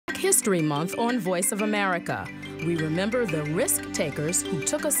History Month on Voice of America, we remember the risk-takers who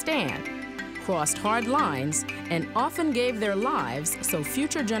took a stand, crossed hard lines, and often gave their lives so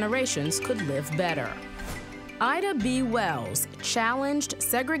future generations could live better. Ida B. Wells challenged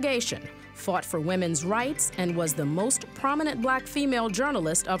segregation, fought for women's rights, and was the most prominent black female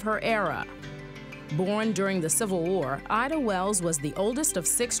journalist of her era. Born during the Civil War, Ida Wells was the oldest of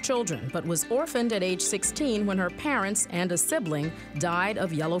 6 children, but was orphaned at age 16 when her parents and a sibling died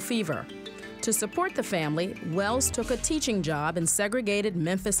of yellow fever. To support the family, Wells took a teaching job in segregated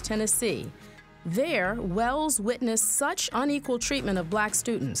Memphis, Tennessee. There, Wells witnessed such unequal treatment of black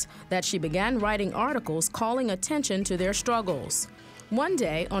students that she began writing articles calling attention to their struggles. One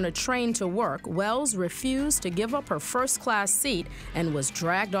day, on a train to work, Wells refused to give up her first-class seat and was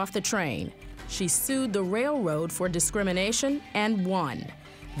dragged off the train. She sued the railroad for discrimination and won.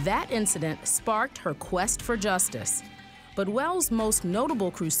 That incident sparked her quest for justice. But Wells' most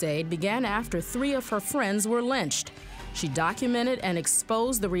notable crusade began after 3 of her friends were lynched. She documented and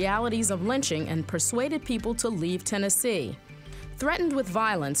exposed the realities of lynching and persuaded people to leave Tennessee. Threatened with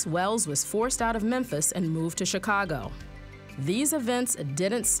violence, Wells was forced out of Memphis and moved to Chicago. These events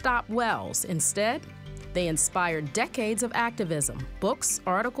didn't stop Wells. Instead, they inspired decades of activism, books,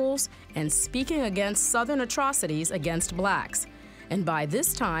 articles, and speaking against Southern atrocities against blacks. And by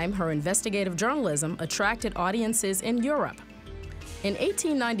this time, her investigative journalism attracted audiences in Europe. In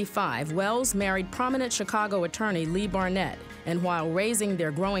 1895, Wells married prominent Chicago attorney Lee Barnett, and while raising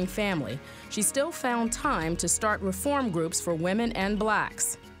their growing family, she still found time to start reform groups for women and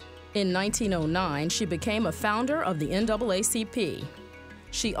blacks. In 1909, she became a founder of the NAACP.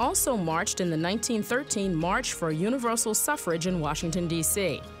 She also marched in the 1913 March for Universal Suffrage in Washington,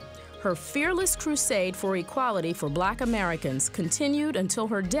 D.C. Her fearless crusade for equality for black Americans continued until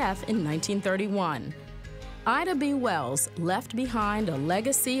her death in 1931. Ida B. Wells left behind a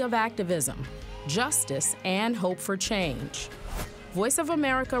legacy of activism, justice, and hope for change. Voice of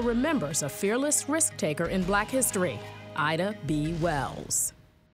America remembers a fearless risk-taker in black history, Ida B. Wells.